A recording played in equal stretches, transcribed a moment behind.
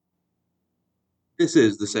This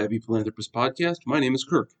is the Savvy Philanthropist Podcast. My name is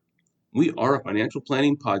Kirk. We are a financial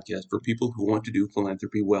planning podcast for people who want to do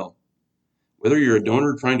philanthropy well. Whether you're a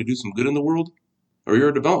donor trying to do some good in the world, or you're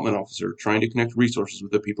a development officer trying to connect resources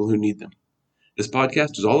with the people who need them, this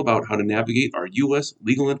podcast is all about how to navigate our U.S.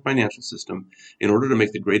 legal and financial system in order to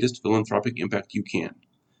make the greatest philanthropic impact you can.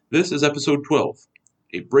 This is episode 12,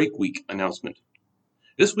 a break week announcement.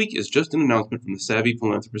 This week is just an announcement from the Savvy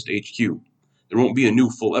Philanthropist HQ. There won't be a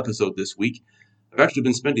new full episode this week. I've actually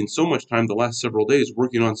been spending so much time the last several days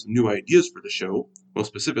working on some new ideas for the show, most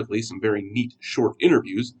specifically some very neat short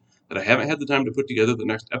interviews, that I haven't had the time to put together the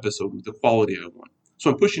next episode with the quality I want.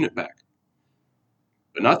 So I'm pushing it back.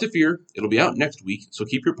 But not to fear, it'll be out next week, so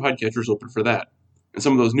keep your podcatchers open for that. And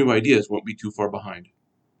some of those new ideas won't be too far behind.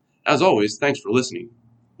 As always, thanks for listening.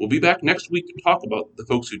 We'll be back next week to talk about the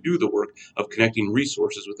folks who do the work of connecting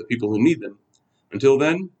resources with the people who need them. Until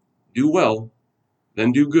then, do well,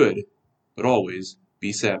 then do good, but always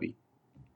be savvy.